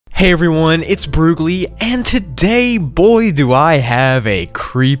Hey everyone, it's Broogli, and today, boy do I have a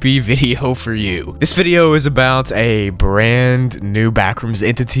creepy video for you. This video is about a brand new Backrooms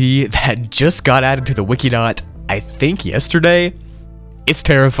entity that just got added to the Wikidot, I think yesterday. It's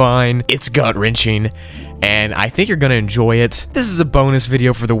terrifying, it's gut-wrenching, and I think you're gonna enjoy it. This is a bonus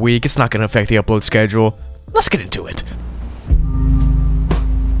video for the week, it's not gonna affect the upload schedule. Let's get into it.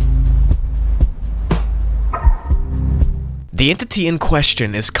 The entity in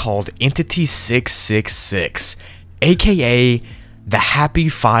question is called Entity 666, aka the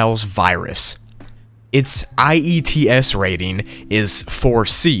HappyFiles virus. Its IETS rating is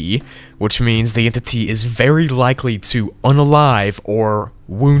 4C, which means the entity is very likely to unalive or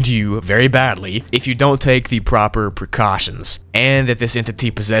wound you very badly if you don't take the proper precautions, and that this entity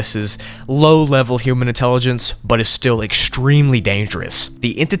possesses low-level human intelligence but is still extremely dangerous.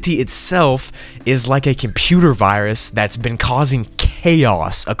 The entity itself is like a computer virus that's been causing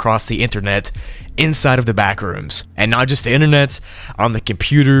chaos across the internet inside of the Backrooms, and not just the internet, on the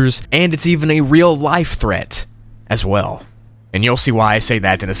computers, and it's even a real-life threat as well. And you'll see why I say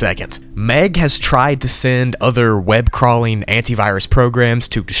that in a second. Meg has tried to send other web-crawling antivirus programs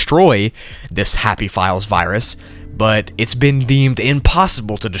to destroy this HappyFiles virus, but it's been deemed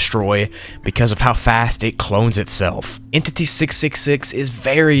impossible to destroy because of how fast it clones itself. Entity 666 is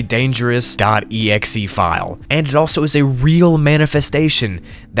very dangerous .exe file, and it also is a real manifestation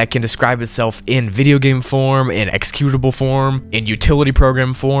that can describe itself in video game form, in executable form, in utility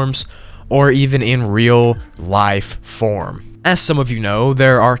program forms, or even in real life form. As some of you know,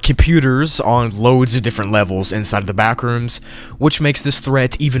 there are computers on loads of different levels inside of the Backrooms, which makes this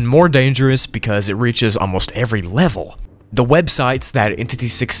threat even more dangerous because it reaches almost every level. The websites that Entity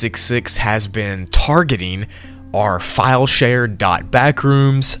 666 has been targeting are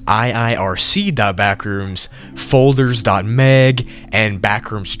fileshare.backrooms, iirc.backrooms, folders.meg, and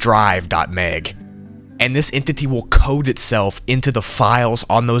backroomsdrive.meg. And this entity will code itself into the files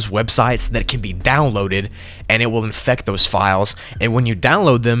on those websites that can be downloaded, and it will infect those files, and when you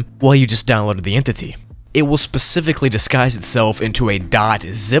download them, well, you just downloaded the entity. It will specifically disguise itself into a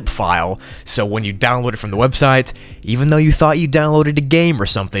 .zip file, so when you download it from the website, even though you thought you downloaded a game or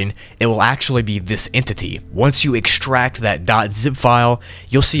something, it will actually be this entity. Once you extract that .zip file,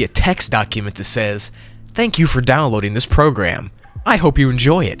 you'll see a text document that says, "Thank you for downloading this program. I hope you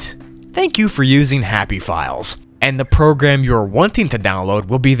enjoy it. Thank you for using HappyFiles." And the program you're wanting to download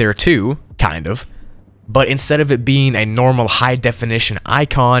will be there too, kind of. But instead of it being a normal high-definition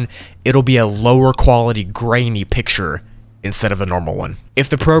icon, it'll be a lower quality grainy picture instead of the normal one. If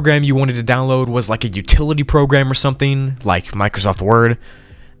the program you wanted to download was like a utility program or something, like Microsoft Word,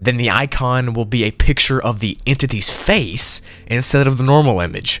 then the icon will be a picture of the entity's face instead of the normal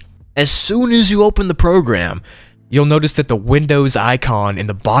image. As soon as you open the program, you'll notice that the Windows icon in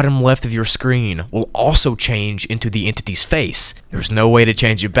the bottom left of your screen will also change into the entity's face. There's no way to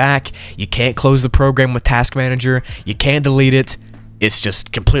change it back, you can't close the program with Task Manager, you can't delete it, it's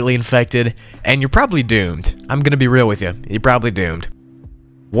just completely infected, and you're probably doomed. I'm gonna be real with you, you're probably doomed.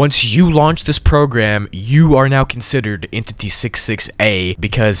 Once you launch this program, you are now considered Entity 66A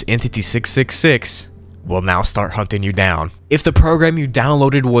because Entity 666 will now start hunting you down. If the program you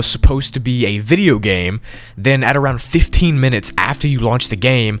downloaded was supposed to be a video game, then at around 15 minutes after you launch the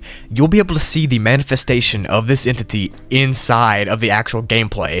game, you'll be able to see the manifestation of this entity inside of the actual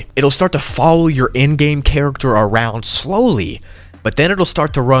gameplay. It'll start to follow your in-game character around slowly, but then it'll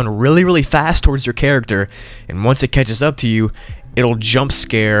start to run really fast towards your character, and once it catches up to you, it'll jump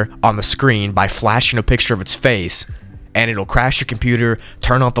scare on the screen by flashing a picture of its face, and it'll crash your computer,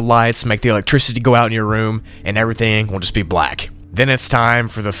 turn off the lights, make the electricity go out in your room, and everything will just be black. Then it's time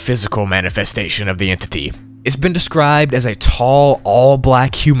for the physical manifestation of the entity. It's been described as a tall,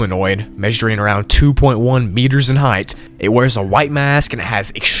 all-black humanoid, measuring around 2.1 meters in height. It wears a white mask and it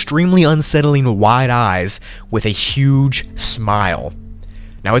has extremely unsettling wide eyes with a huge smile.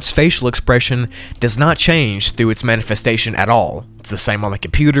 Now, its facial expression does not change through its manifestation at all. It's the same on the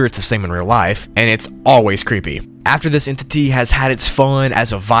computer, it's the same in real life, and it's always creepy. After this entity has had its fun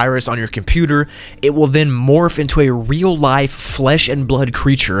as a virus on your computer, it will then morph into a real-life flesh and blood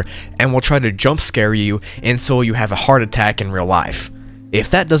creature and will try to jump scare you until you have a heart attack in real life.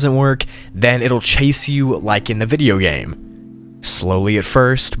 If that doesn't work, then it'll chase you like in the video game. Slowly at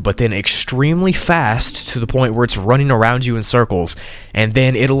first, but then extremely fast to the point where it's running around you in circles, and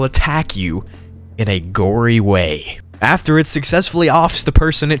then it'll attack you in a gory way. After it successfully offs the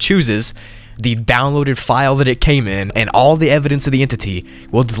person it chooses, the downloaded file that it came in and all the evidence of the entity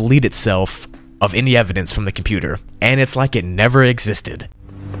will delete itself of any evidence from the computer, and it's like it never existed.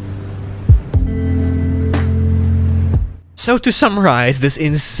 So to summarize, this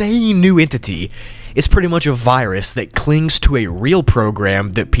insane new entity is pretty much a virus that clings to a real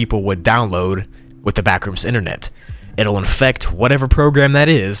program that people would download with the Backrooms internet. It'll infect whatever program that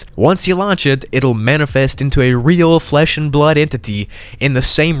is. Once you launch it, it'll manifest into a real flesh and blood entity in the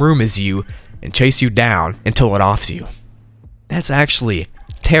same room as you and chase you down until it offs you. That's actually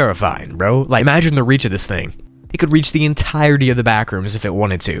terrifying, bro. Like, imagine the reach of this thing. It could reach the entirety of the Backrooms if it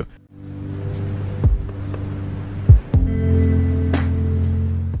wanted to.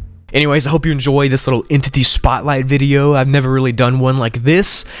 Anyways, I hope you enjoy this little entity spotlight video. I've never really done one like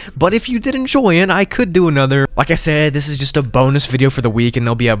this, but if you did enjoy it, I could do another. Like I said, this is just a bonus video for the week, and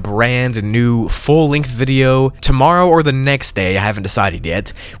there'll be a brand new full-length video tomorrow or the next day, I haven't decided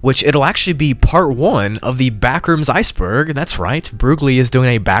yet, which it'll actually be part 1 of the Backrooms Iceberg. That's right, Broogli is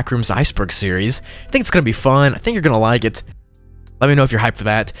doing a Backrooms Iceberg series. I think it's going to be fun. I think you're going to like it. Let me know if you're hyped for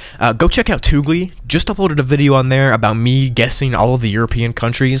that. Go check out TheRelaxedMovement. Just uploaded a video on there about me guessing all of the European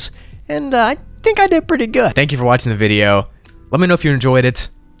countries, and I think I did pretty good. Thank you for watching the video. Let me know if you enjoyed it,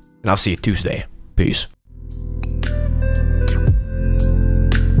 and I'll see you Tuesday. Peace.